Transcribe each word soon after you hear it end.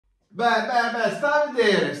Sta a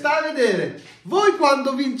vedere. Voi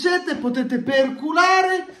quando vincete potete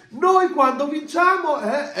perculare, noi quando vinciamo,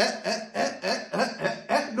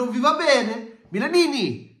 non vi va bene?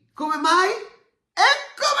 Milanini, come mai? E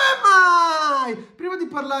come mai? Prima di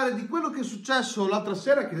parlare di quello che è successo l'altra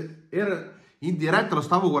sera, che era in diretta, lo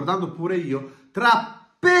stavo guardando pure io, tra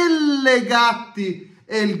Pellegatti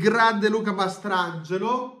e il grande Luca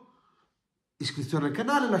Mastrangelo, iscrizione al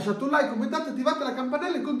canale, lasciate un like, commentate, attivate la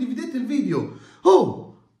campanella e condividete il video.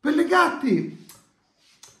 Oh, Pellegatti,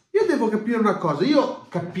 io devo capire una cosa. Io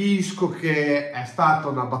capisco che è stata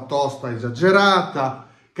una batosta esagerata,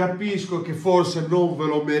 capisco che forse non ve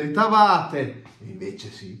lo meritavate,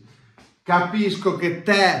 invece sì. Capisco che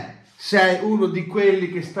te sei uno di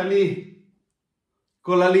quelli che sta lì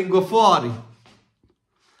con la lingua fuori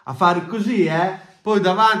a fare così, poi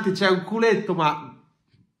davanti c'è un culetto, ma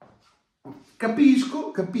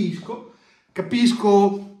capisco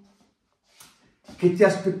che ti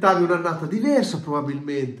aspettavi un'annata diversa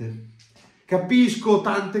probabilmente, capisco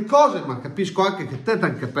tante cose, ma capisco anche che te ti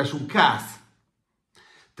hai perso un cazzo,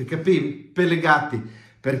 ti capivi, Pellegatti?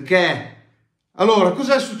 Perché allora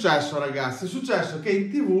cos'è successo, ragazzi? È successo che in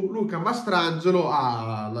TV Luca Mastrangelo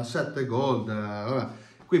ha la 7 Gold,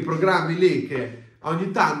 quei programmi lì che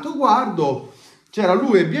ogni tanto guardo, c'era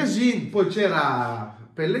lui e Biasin, poi c'era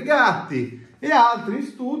Pellegatti e altri in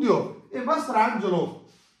studio, e Mastrangelo,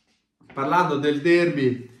 parlando del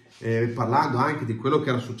derby, parlando anche di quello che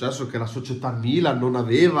era successo, che la società Milan non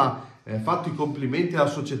aveva fatto i complimenti alla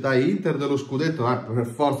società Inter dello scudetto, per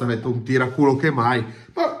forza avete un tiraculo che mai,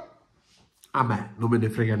 ma a me non me ne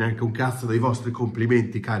frega neanche un cazzo dei vostri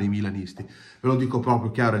complimenti, cari milanisti, ve lo dico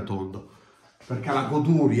proprio chiaro e tondo. Perché la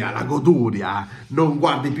goduria, non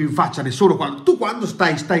guardi più in faccia a nessuno. Quando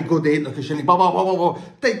stai godendo, che sei lì,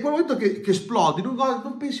 te in quel momento che esplodi, non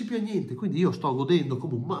pensi più a niente. Quindi io sto godendo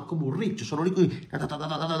come un riccio, sono lì così,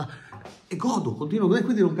 e godo, continuo a godere,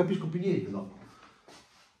 quindi non capisco più niente. No?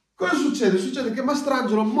 Cosa succede? Succede che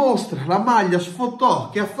Mastrangelo mostra la maglia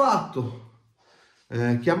SFOTTΟ che ha fatto,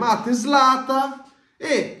 chiamate Zlata,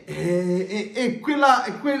 e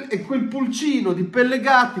quel pulcino di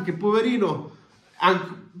Pellegatti, che poverino,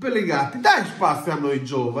 anche Pellegatti, dai spazio a noi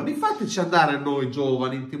giovani, fateci andare a noi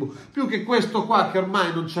giovani in TV, più che questo qua che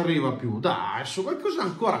ormai non ci arriva più. Dai, insomma, cosa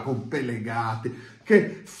ancora con Pellegatti,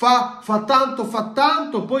 che fa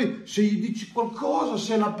tanto, poi se gli dici qualcosa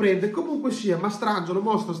se la prende. Comunque sia, Mastrangelo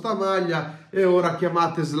mostra sta maglia e ora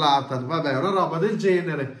chiamate Zlatan, vabbè, una roba del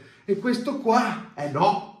genere, e questo qua,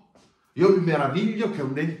 no. Io mi meraviglio che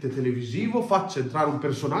un ente televisivo faccia entrare un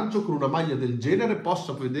personaggio con una maglia del genere,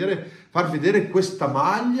 possa far vedere questa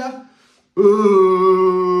maglia.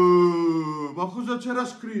 Ma cosa c'era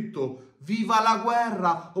scritto? Viva la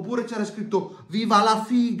guerra? Oppure c'era scritto viva la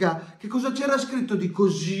figa? Che cosa c'era scritto di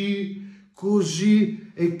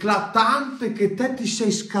così eclatante che te ti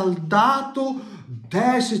sei scaldato?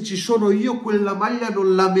 Te, se ci sono io, quella maglia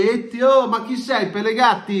non la metti? Oh, ma chi sei,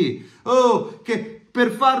 Pellegatti? Oh, che per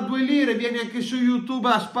far 2 lire vieni anche su YouTube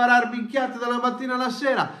a sparar minchiate dalla mattina alla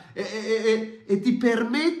sera e ti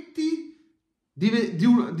permetti di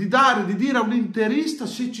dire a un interista,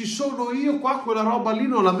 se ci sono io qua, quella roba lì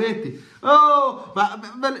non la metti. Oh,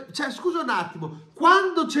 cioè, scusa un attimo,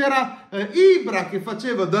 quando c'era Ibra che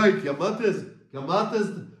faceva, dai,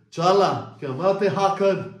 chiamate Ciala, chiamate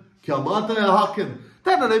Haken.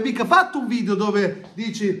 Te non hai mica fatto un video dove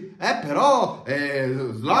dici, però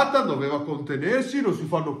Zlatan doveva contenersi, non si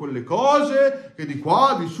fanno quelle cose, che di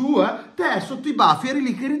qua, di su, Te sotto i baffi eri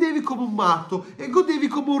lì che ridevi come un matto e godevi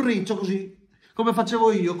come un riccio, così, come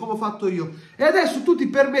facevo io, come ho fatto io. E adesso tu ti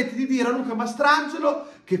permetti di dire a Luca Mastrangelo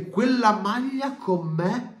che quella maglia con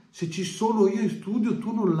me, se ci sono io in studio,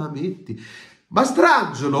 tu non la metti.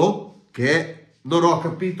 Mastrangelo, che non ho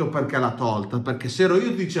capito perché l'ha tolta, perché se ero io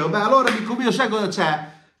ti dicevo, beh, allora amico mio, sai cosa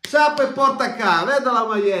c'è? Sappa e porta qua, veda la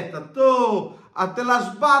maglietta, tu, te la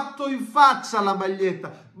sbatto in faccia la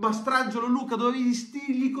maglietta. Mastrangelo, Luca, dovevi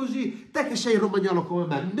stigli così, te che sei romagnolo come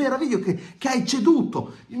me, mi meraviglio che hai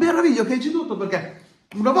ceduto, perché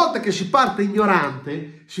una volta che si parte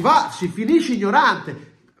ignorante, si finisce ignorante.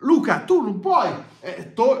 Luca, tu non puoi,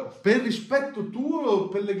 per rispetto tuo,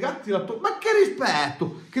 Pellegatti la ma che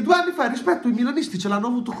rispetto? Che 2 anni fa il rispetto i milanisti ce l'hanno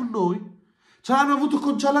avuto con noi? Ce l'hanno avuto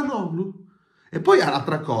con Cialanoglu? E poi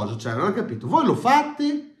un'altra cosa, cioè, non ho capito, voi lo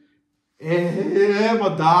fate? Ma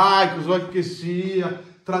dai, cosa vuoi che sia,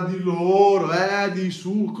 tra di loro, di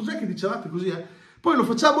su, cos'è che dicevate così, Poi lo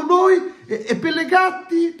facciamo noi e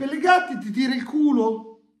Pellegatti ti tira il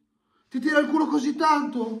culo? Ti tira il culo così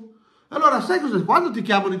tanto? Allora, sai cosa? Quando ti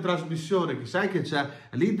chiamano in trasmissione, che sai che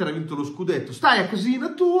l'Inter ha vinto lo scudetto, stai a casina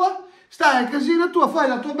tua, Stai a casina tua, fai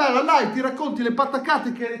la tua bella live, ti racconti le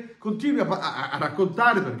pataccate che continui a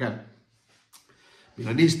raccontare, perché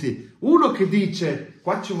Milanisti, uno che dice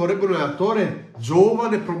qua ci vorrebbe un allenatore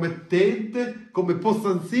giovane, promettente, come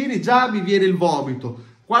Pozzanzini, già mi viene il vomito.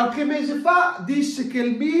 Qualche mese fa disse che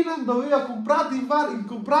il Milan doveva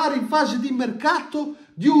comprare in fase di mercato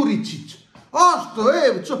Juricic.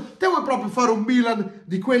 Te vuoi proprio fare un Milan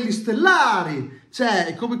di quelli stellari,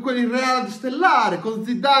 cioè come quelli in Real stellare, con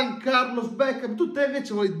Zidane, Carlos Beckham, tu te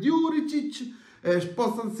invece vuoi Juricic,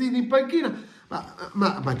 Pozzanzini in panchina.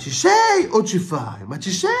 Ma ci sei o ci fai? Ma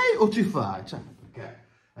ci sei o ci fai? Cioè, perché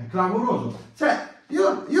è clamoroso. Cioè,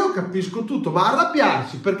 io capisco tutto, ma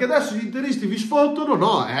arrabbiarsi perché adesso gli interisti vi sfottono,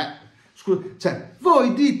 no, Scusa, cioè,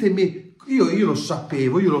 voi ditemi, io lo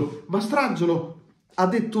sapevo, Mastrangelo ha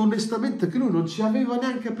detto onestamente che lui non ci aveva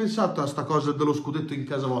neanche pensato a sta cosa dello scudetto in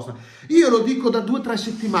casa vostra. Io lo dico da 2 o 3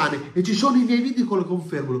 settimane e ci sono i miei video che lo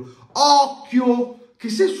confermano. Occhio! Che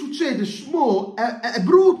se succede, è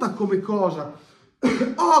brutta come cosa,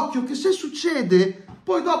 occhio che se succede,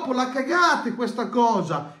 poi dopo la cagate questa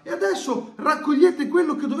cosa e adesso raccogliete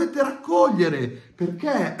quello che dovete raccogliere,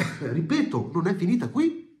 perché, ripeto, non è finita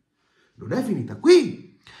qui,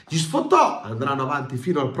 gli sfottò andranno avanti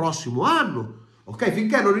fino al prossimo anno, ok?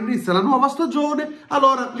 Finché non inizia la nuova stagione,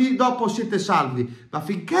 allora lì dopo siete salvi, ma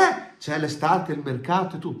finché c'è l'estate, il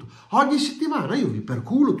mercato e tutto, ogni settimana io vi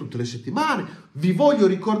perculo tutte le settimane, vi voglio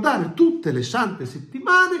ricordare tutte le sante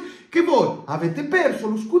settimane che voi avete perso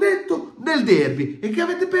lo scudetto nel derby e che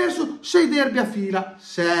avete perso 6 derby a fila,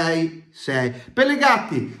 6.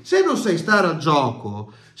 Pellegatti, se non sai stare al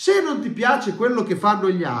gioco, se non ti piace quello che fanno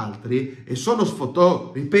gli altri, e sono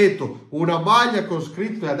sfottò, ripeto, una maglia con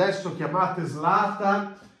scritto e adesso chiamate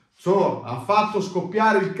Zlatan, ha fatto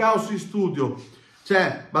scoppiare il caos in studio.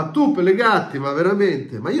 Cioè, ma tu Pellegatti, ma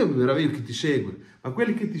veramente, ma io mi meraviglio che ti segue, ma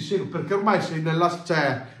quelli che ti seguono, perché ormai sei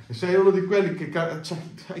sei uno di quelli che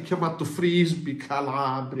hai chiamato Frisbee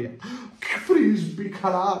Calabria,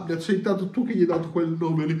 sei stato tu che gli hai dato quel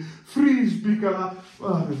nome lì, Frisbee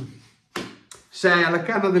Calabria, sei alla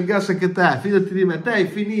canna del gas anche te, fidati di me, te hai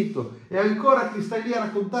finito, e ancora ti stai lì a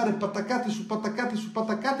raccontare pataccate su pataccate su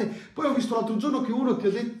pataccate. Poi ho visto l'altro giorno che uno ti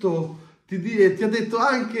ha detto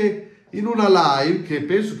anche in una live, che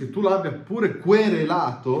penso che tu l'abbia pure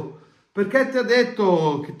querelato, perché ti ha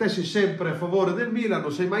detto che te sei sempre a favore del Milan,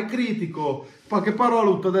 non sei mai critico, poche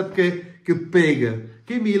parole ti ha detto che pega,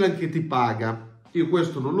 che il Milan che ti paga. Io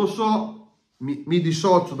questo non lo so, mi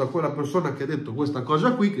dissocio da quella persona che ha detto questa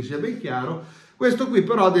cosa qui, che sia ben chiaro. Questo qui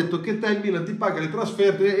però ha detto che te il Milan ti paga le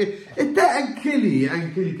trasferte e te anche lì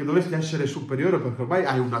che dovresti essere superiore perché ormai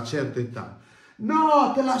hai una certa età.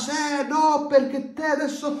 No, no, perché te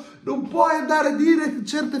adesso non puoi andare a dire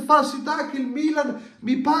certe falsità, che il Milan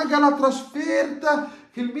mi paga la trasferta,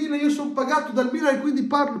 che il Milan, io sono pagato dal Milan e quindi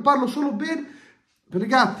parlo solo bene.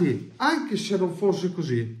 Pellegatti, anche se non fosse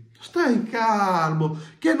così, stai calmo,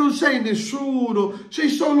 che non sei nessuno, sei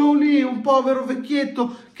solo lì un povero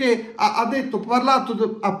vecchietto che ha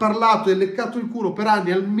parlato e leccato il culo per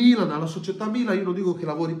anni al Milan, alla società Milan. Io non dico che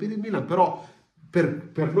lavori per il Milan, però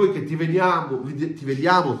per noi che ti vediamo,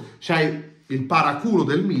 sei il paraculo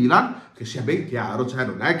del Milan, che sia ben chiaro, cioè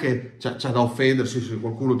non è che c'è da offendersi se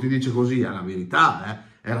qualcuno ti dice così, è la verità,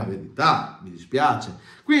 è la verità, mi dispiace.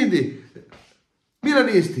 Quindi,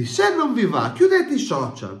 milanisti, se non vi va, chiudete i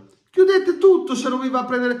social, chiudete tutto se non vi va a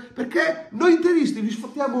prendere, perché noi interisti vi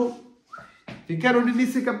sfottiamo finché non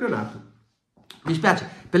inizi il campionato. Mi spiace.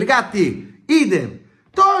 Pellegatti, idem,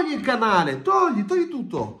 togli il canale, togli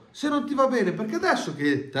tutto. Se non ti va bene, perché adesso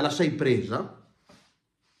che te la sei presa,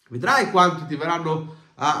 vedrai quanti ti verranno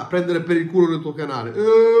a prendere per il culo nel tuo canale.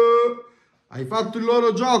 Hai fatto il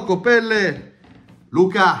loro gioco, Pelle.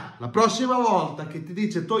 Luca, la prossima volta che ti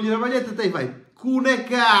dice togli la maglietta, te fai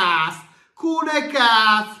cunecas.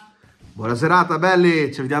 Buona serata,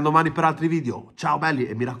 belli. Ci vediamo domani per altri video. Ciao, belli.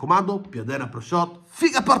 E mi raccomando, piadera pro shot,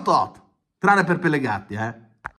 figa per tot. Tranne per Pellegatti,